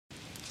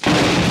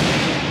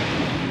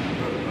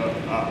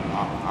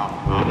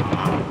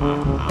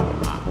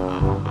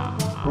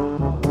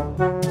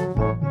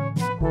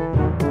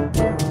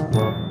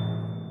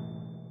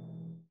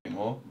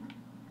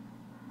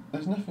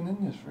There's nothing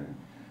in this room.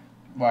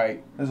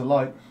 Right. There's a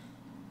light.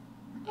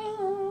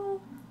 Oh,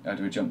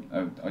 do we jump?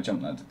 Oh, I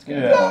jumped that to get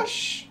Yeah.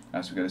 Gosh.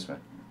 As we go this way.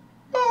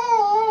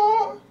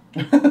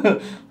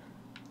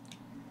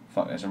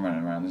 Fuck this, I'm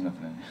running around, there's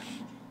nothing in here.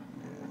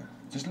 Yeah.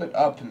 Just look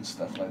up and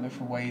stuff, like look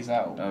for ways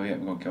out. Oh yeah,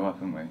 we've got to go up,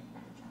 haven't we?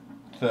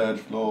 3rd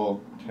floor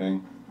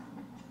thing.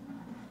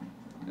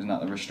 Isn't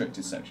that the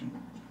restricted section?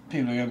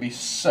 People are going to be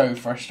so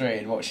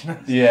frustrated watching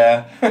us.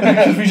 Yeah.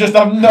 Because we just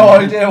have no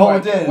idea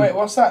what we're doing. Wait,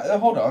 what's that?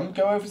 Hold on,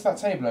 go over to that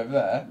table over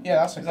there. Yeah,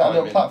 that's Is that a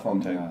little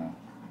platform thing?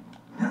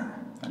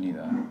 I knew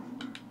that.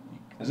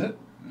 Is it?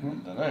 I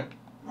don't know.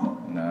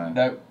 No.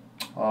 No.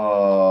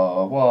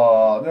 Oh,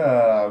 what?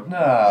 No,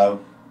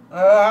 no.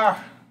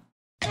 Ah!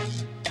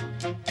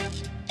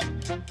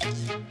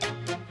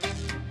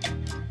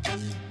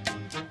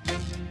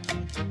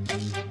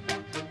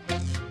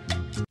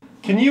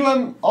 Can you,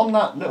 on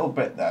that little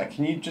bit there,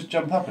 can you just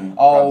jump up and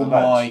Oh grab the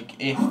my, ledge?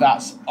 if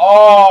that's...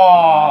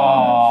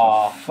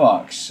 Oh! For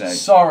fuck's sake.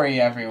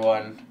 Sorry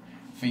everyone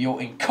for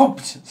your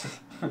incompetence.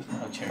 I'm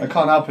joking. I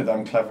can't help it,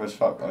 I'm clever as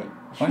fuck, right?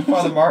 Find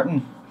Father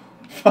Martin.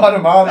 Father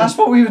Martin. That's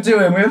what we were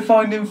doing, we were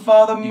finding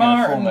Father You're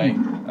gonna fall,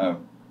 Martin. mate. Oh.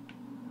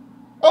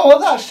 Oh, well,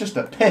 that's just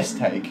a piss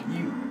take.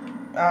 You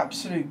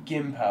absolute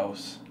gimp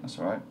house. That's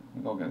alright.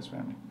 We've got to go this way,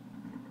 haven't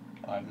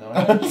we? I have no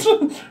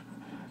idea.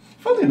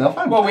 Funny enough,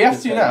 I'm Well, we have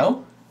to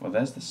now. Well,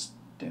 there's the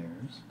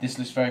stairs. This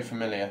looks very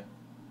familiar.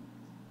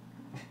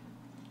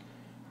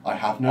 I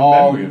have no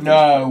memory of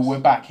no, this. we're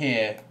back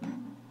here.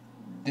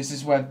 This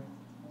is where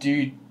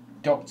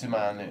Doctor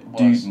Man it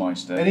was. Dude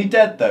Meister. And he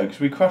dead though, because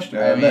we crushed him.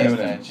 Oh, he is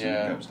Let's- dead,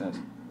 yeah. Go upstairs.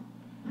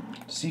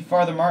 To see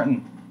Father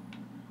Martin.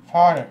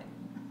 Farther.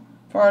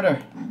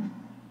 Farther.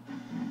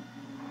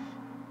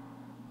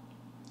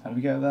 How do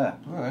we get there?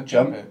 Oh,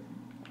 Jump. it.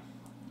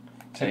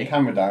 Take See? the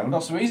camera down.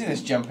 Not so easy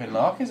this jumping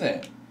lark, is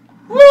it?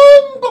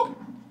 Run!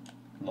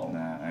 Lol.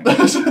 Nah.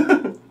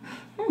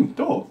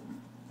 Door.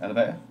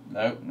 Elevator?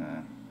 No. Nah.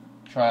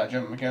 Try that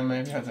jump again,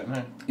 maybe. I don't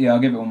know. Yeah, I'll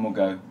give it one more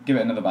go. Give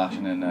it another bash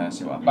and then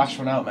see what happens. Bash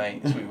one out,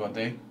 mate. That's what you got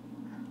to do.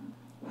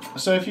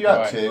 So if you had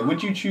Right. to,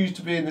 would you choose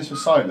to be in this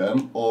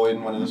asylum or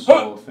in one of the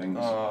Saw things?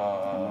 One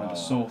of the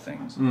saw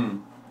things.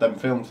 Them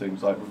film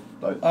things, like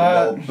the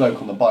Uh, little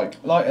bloke on the bike.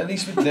 Like, at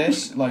least with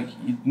this, like,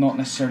 you're not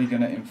necessarily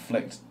going to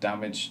inflict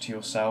damage to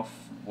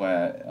yourself.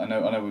 Where I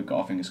know we've got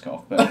our fingers cut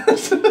off, but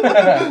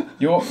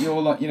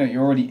you're like, you know,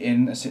 you're already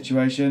in a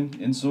situation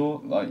in Saw.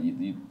 Like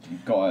you've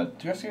got to. Do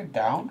we have to go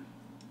down?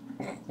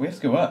 We have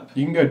to go up.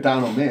 You can go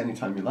down on me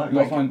anytime you like. We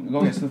got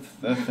to get to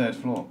the third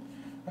floor.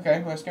 Okay,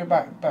 well, let's go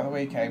back the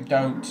way you came.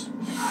 Don't.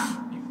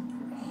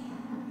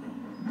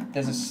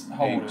 There's a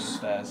hole in the Oops.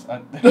 stairs.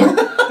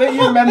 Don't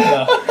you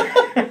remember?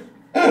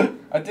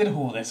 I did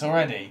all this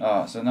already.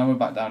 Ah, so now we're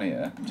back down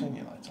here. Turn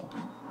your lights off.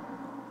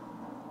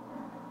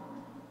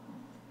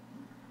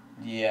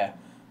 Yeah.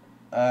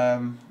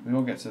 We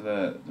all get to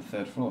the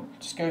third floor.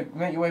 Just go,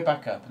 make your way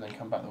back up and then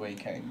come back the way you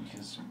came.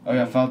 Because Oh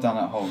yeah, I fell down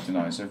that hole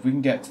tonight. So if we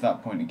can get to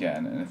that point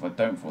again, and if I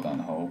don't fall down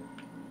the hole,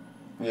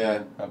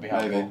 Yeah, that'd be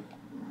maybe. helpful.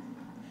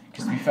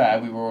 Because to be fair,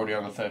 we were already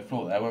on the third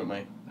floor there, weren't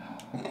we?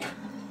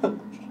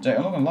 Jake,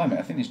 I'm not gonna lie, mate.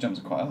 I think these jumps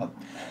are quite hard.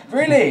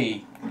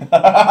 Really?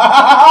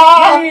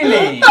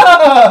 Really?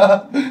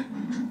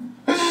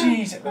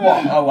 Jeez.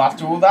 What? Oh,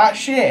 after all that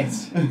shit?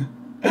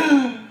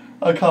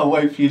 I can't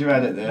wait for you to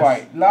edit this.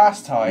 Right,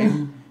 last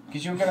time,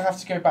 because you're going to have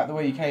to go back the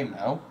way you came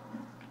now.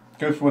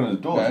 Go for one of the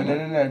doors.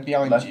 No,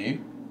 behind Left.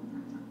 you.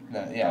 No,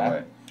 Oh, yeah.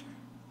 wait.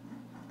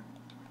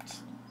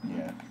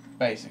 Yeah.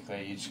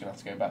 Basically, you're just going to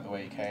have to go back the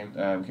way you came.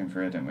 We came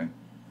through here, didn't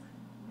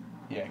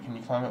we? Yeah, can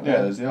you climb up Yeah,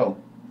 there? there's the hole.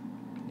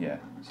 Yeah.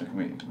 So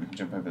we can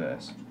jump over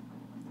this.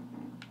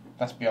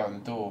 That's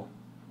behind the door.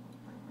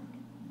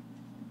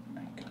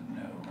 Ain't going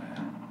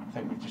nowhere. I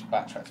think we've just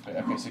backtracked a bit.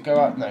 Okay, so go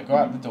out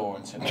the door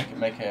and so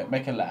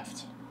make a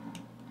left.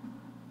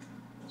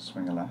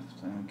 Swing a left.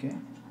 Okay.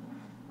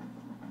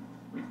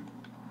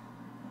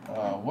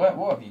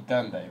 What have you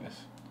done,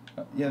 Davis?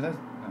 Yeah, there's.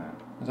 No,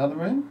 Is that the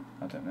room?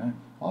 I don't know.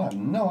 I have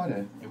no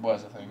idea. It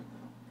was, I think.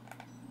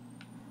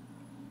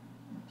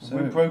 So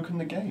We've broken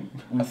the game.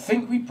 I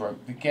think we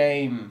broke the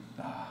game.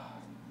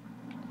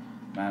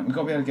 Man, we've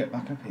got to be able to get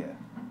back up here.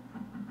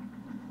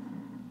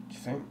 Do you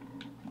think?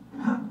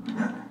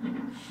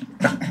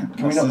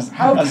 Can we not?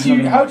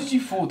 How did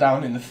you fall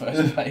down in the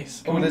first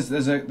place? Oh, there's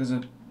a air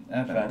vent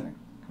Fan. thing.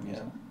 Yeah.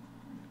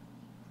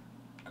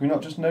 Can we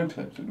not just no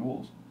clip through the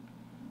walls?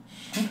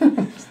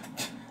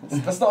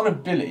 That's not an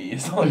ability.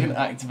 It's not like an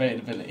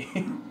activated ability.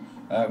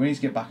 We need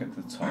to get back up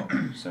to the top,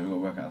 so we've got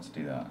to work out how to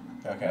do that.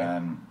 Okay.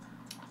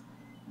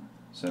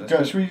 So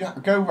let's Should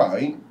we go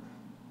right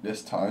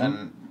this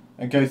time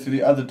and go through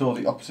the other door,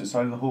 the opposite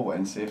side of the hallway,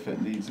 and see if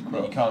it leads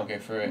across? You can't go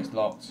through it. It's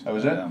locked. Oh,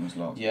 is it? That was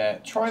locked. Yeah.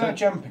 Try that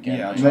jump again.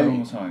 Yeah, I'll mate. try it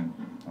all the time.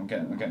 I'm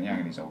getting the hang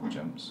of these old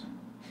jumps.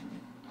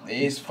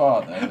 It is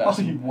far though. That's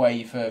Oh, you-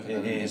 way further than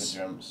It the is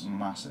other jumps.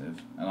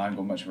 massive, and I haven't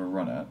got much of a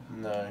run up.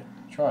 No,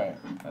 try it.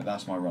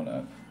 That's my run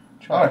up.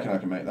 I reckon I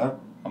can make that.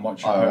 I might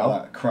try will.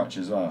 that crutch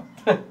as well.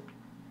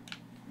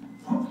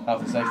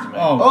 Health and safety, mate.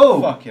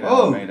 Oh, fuck it!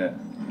 oh. I made it.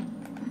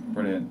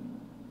 Brilliant.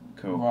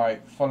 Cool.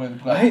 Right, follow the I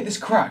blood. hate this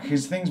crack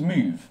because things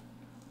move.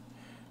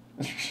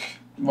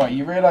 Right,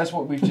 you realise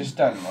what we've just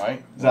done,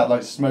 right? Is that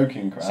like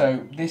smoking crack?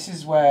 So this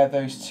is where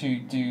those two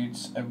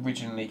dudes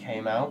originally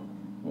came out.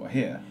 What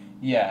here?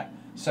 Yeah.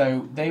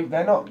 So they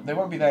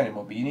won't be there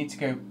anymore. But you need to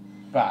go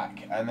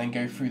back and then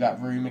go through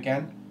that room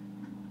again.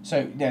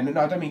 So yeah,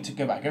 no, I don't mean to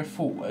go back. Go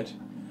forward.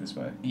 This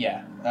way.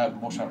 Yeah.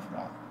 Watch out for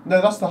that.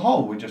 No, that's the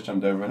hole we just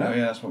jumped over, Oh innit?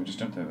 yeah, that's what we just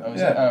jumped over. Oh,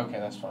 is Yeah. it? Oh, okay,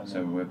 that's fine.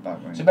 So we're back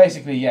right. So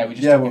basically, yeah, we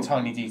just Yeah, took well- a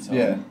tiny detour.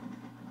 Yeah.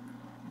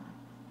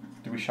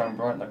 Do we shine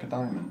bright like a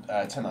diamond?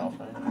 Turn that off,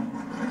 mate.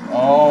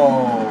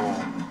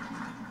 Oh.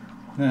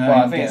 No, Well, you're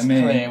I think it's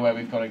getting me. clear where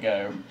we've got to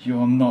go.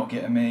 You're not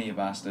getting me, you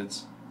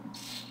bastards.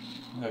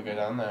 We've got to go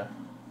down there.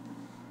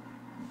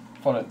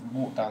 Follow,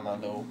 walk down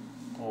that little,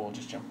 or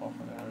just jump off.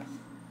 I don't know.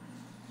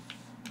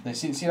 No,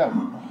 see that?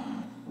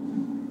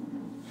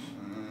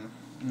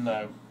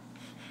 No.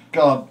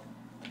 God,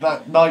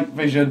 that night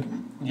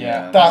vision.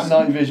 Yeah. That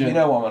night vision. You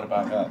know what I'm on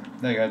about. Oh,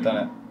 there you go, done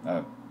it.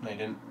 Oh, No, you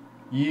didn't.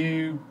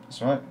 You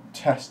that's right.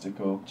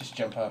 testicle. Just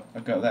jump up.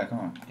 I'll go there, come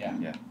on. Yeah.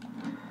 Yeah.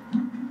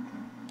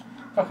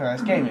 Fucking hell,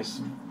 this game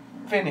is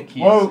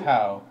finicky Whoa. as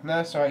hell. No,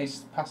 it's alright, he's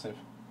passive.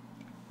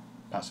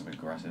 Passive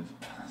aggressive.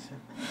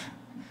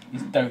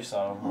 He's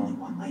docile. Only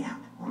one way out.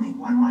 Only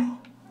one way.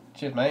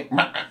 Cheers, mate. Look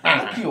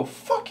at your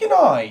fucking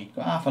eye.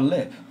 Got half a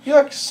lip. You're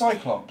like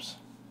Cyclops.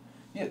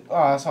 You,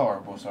 oh, that's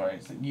horrible. Sorry.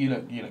 You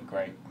look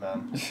great,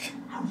 man.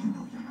 How do you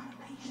know you're not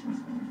a patient?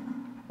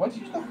 Why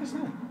did you knock us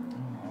in?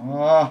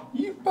 Ah.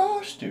 You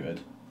bar steward.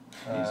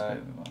 He's a bit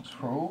of a boss.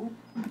 Cruel.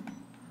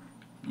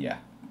 Yeah.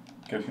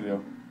 Go through the.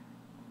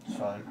 It's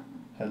fine.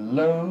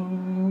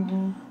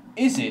 Hello.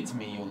 Is it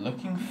me you're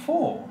looking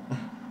for?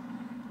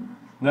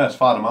 No, it's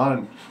fine of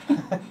mine.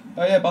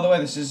 Oh yeah, by the way,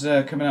 this is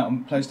coming out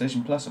on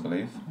PlayStation Plus, I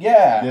believe.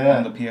 Yeah. Yeah.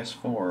 On the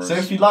PS4. So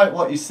if you like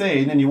what you're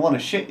seeing and you want to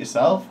shit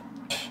yourself,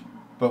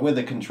 but with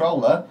a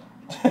controller,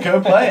 go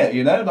play it.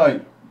 You know,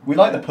 like we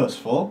like the Puss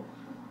 4.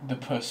 The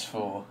Puss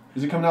 4.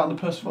 Is it coming out on the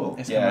Puss 4?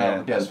 It's Yeah, coming out yeah,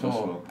 on the Yeah, Puss it's Puss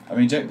 4. 4. I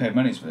mean, Jake paid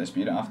money for this, but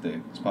you don't have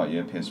to. It's part of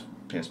your PS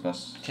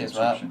Plus Cheers,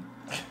 subscription.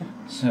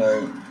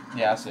 So,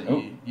 Yeah, that's it.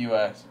 Oh.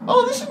 US.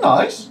 Oh, this is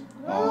nice.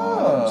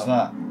 what's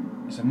that?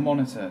 It's a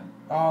monitor.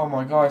 Oh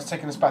my god, it's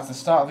taking us back to the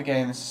start of the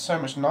game. This is so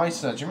much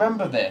nicer. Do you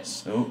remember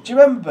this? Oh. Do you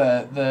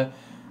remember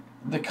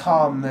the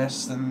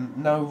calmness and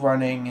no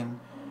running and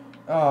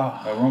Oh,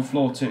 we're on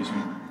floor 2. So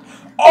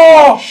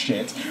oh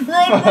shit.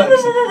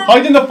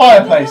 Hide in the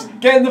fireplace.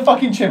 Get in the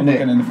fucking I'm chimney. not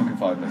getting in the fucking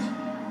fireplace.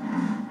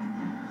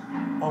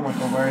 Oh my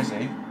god, where is he?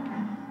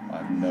 I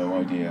have no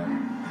idea.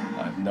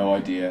 I have no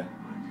idea.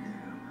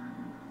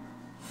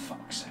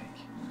 Fuck's sake.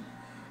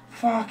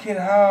 Fucking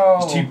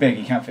hell! He's too big,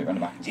 he can't fit around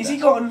the back of his Is he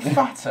desk. gotten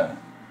fatter?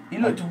 He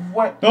looked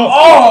way.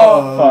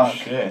 Oh, fuck.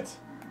 Shit.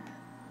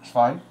 It's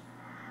fine.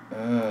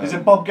 Is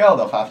it Bob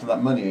Geldof after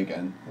that money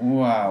again?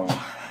 Wow.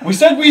 We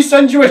said we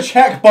send you a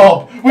check,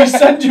 Bob. We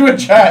send you a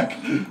check.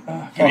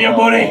 Give me your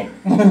money.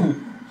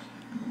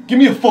 Give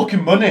me your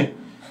fucking money.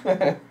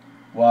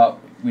 Well,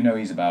 we know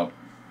he's about.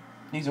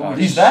 He's Oh, always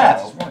he's there.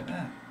 He's right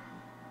there.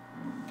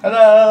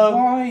 Hello.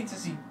 Why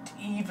does he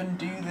even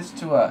do this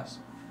to us?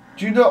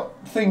 Do you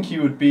not think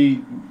you would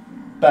be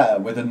better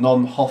with a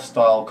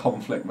non-hostile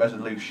conflict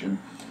resolution?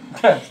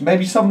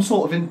 Maybe some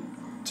sort of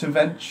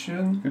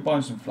intervention? We buy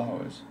him some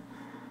flowers.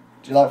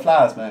 Do you like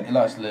flowers, mate? He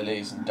likes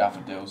lilies and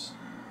daffodils.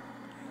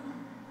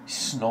 He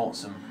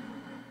snorts them.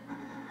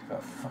 He's got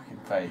a fucking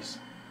face.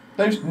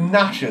 Those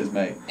gnashers,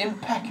 mate.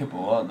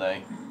 Impeccable, aren't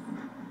they?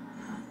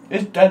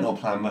 His dental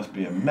plan must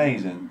be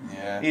amazing.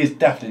 Yeah. He is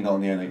definitely not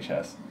in the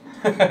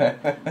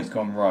NHS. He's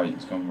gone right,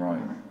 he's gone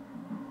right.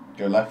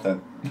 Go left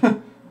then.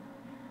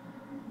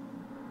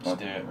 Just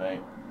do it, mate.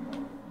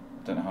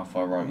 Don't know how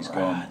far right he's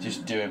gone.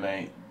 Just do it,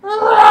 mate.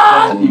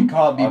 You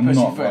can't be I'm not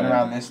pussyfooting running.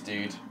 around this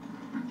dude.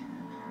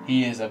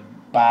 He is a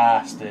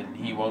bastard.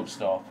 He won't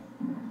stop.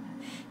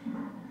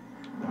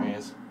 There he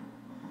is.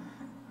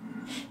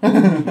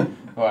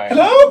 Right.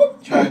 Hello?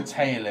 Try to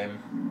tail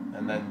him,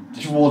 and then Do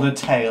just. you want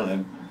to tail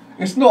him?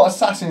 It's not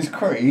Assassin's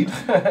Creed.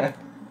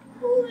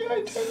 Oh yeah,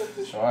 I tail him.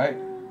 It's alright.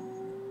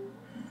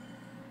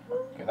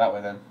 Go that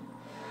way then.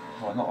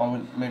 Well, not. I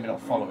wouldn't. Maybe not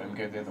follow him.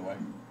 Go the other way.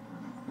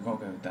 We've got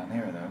to go down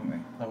here though, haven't we?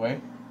 That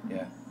way.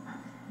 Yeah.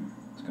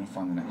 It's going to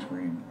find the next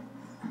room.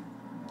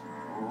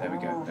 There we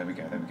go, there we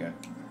go, there we go.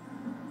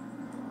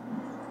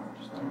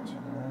 Just don't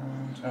turn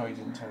around. Oh, he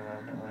didn't turn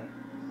around. Don't worry.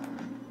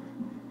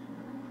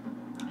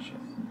 Shit.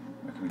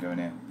 Where can we go in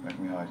here? Where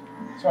can we hide?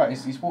 It's alright.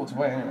 He's walked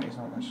away anyway. He's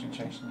not actually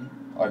chasing you.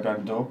 I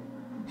opened the door.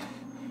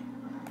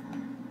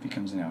 If he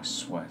comes in here, I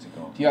swear to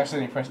God. If you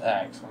accidentally press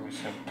X, I'm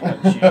just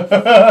gonna punch you.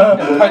 I'm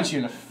gonna punch you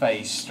in the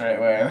face straight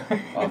away.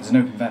 Oh, there's an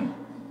open vent.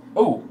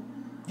 Oh,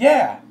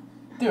 yeah.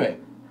 Do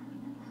it.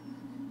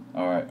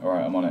 Alright,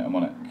 I'm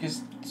on it.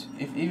 Because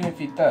even if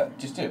you don't,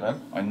 just do it,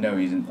 man. I know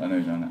he's on it.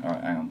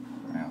 Alright, hang on.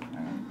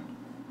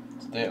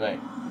 Just do it, mate.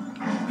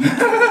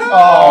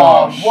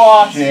 Oh,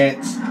 what? shit!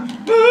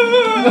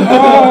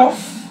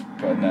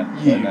 Got in there.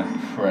 You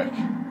prick.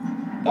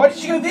 Why did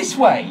you go this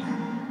way?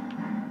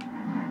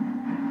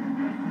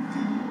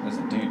 There's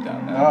a dude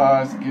down there.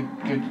 Oh, it's good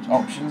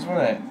options,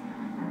 wasn't it?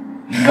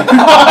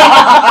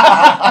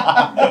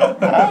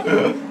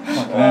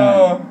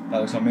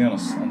 That looks like me on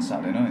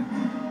Saturday night.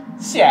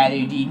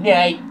 Saturday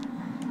night.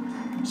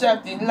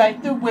 Something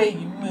like the way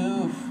you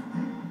move.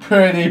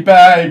 Pretty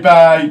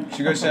baby! Should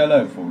we go say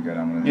hello before we go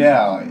down with it?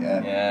 Yeah, alright,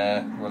 yeah.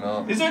 Yeah, why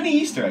not? Is there any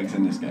Easter eggs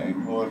in this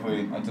game? Or have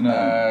we... I don't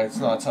know. It's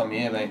not a time of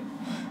year, mate.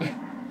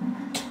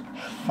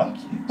 Fuck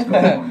you. It's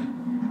got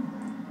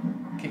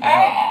one. Kick him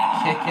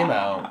out. Kick him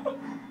out.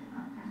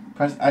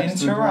 Press X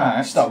to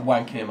Interact. Start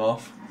wanking him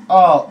off.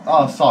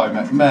 Oh, sorry,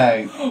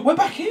 mate. We're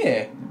back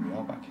here. We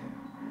are back here.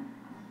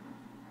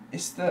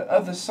 It's the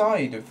other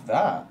side of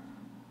that.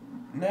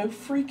 No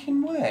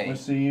freaking way. We'll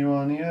see you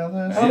on the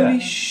other Yeah. side. Holy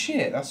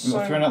shit, that's We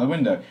got so... thrown out the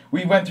window.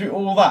 We went through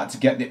all that to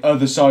get the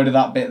other side of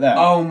that bit there.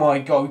 Oh my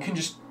god, we can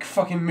just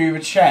fucking move a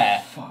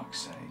chair.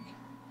 Fuck's sake.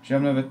 Should you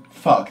have another...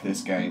 Fuck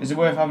this game. Is it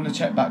worth having a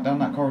check back down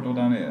that corridor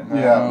down here?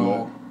 Yeah,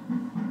 No.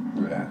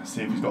 Yeah,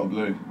 see if he's got a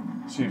blue.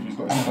 See if he's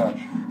got his flash.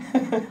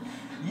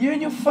 You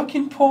and your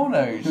fucking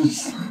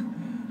pornos.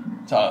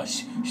 So,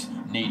 just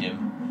need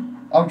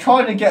him. I'm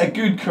trying to get a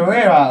good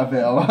career out of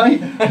it, alright?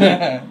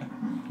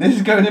 This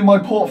is going in my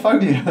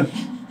portfolio.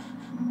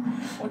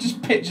 Or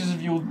just pictures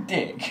of your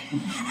dick.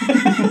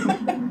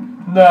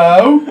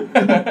 No!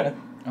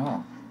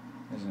 Ah.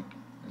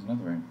 There's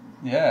another room.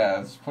 Yeah,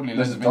 there's probably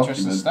There's loads of a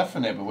interesting document. stuff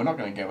in it, but we're not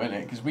going to go in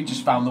it because we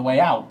just found the way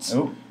out.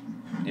 Oh.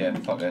 Yeah,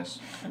 fuck this.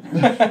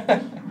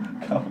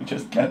 Can't we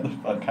just get the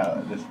fuck out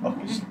of this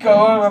fucking... Just go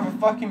home and have a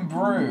fucking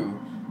brew.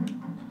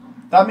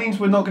 That means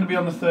we're not going to be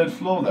on the third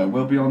floor though,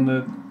 we'll be on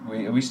the...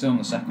 Are we still on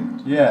the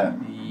second? Yeah.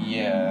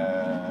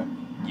 Yeah.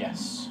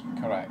 Yes.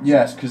 Correct.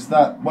 Yes, because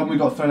that when we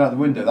got thrown out the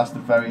window, that's the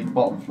very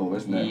bottom floor,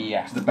 isn't it?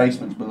 Yeah. 'Cause the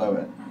basement's below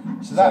it.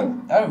 So that...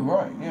 Oh,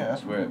 right, yeah.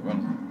 So we're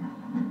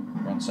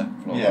on the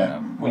second floor Yeah.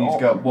 right now. We need to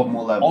go up one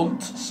more level. On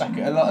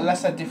second,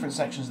 unless they're different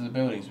sections of the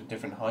buildings with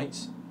different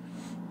heights.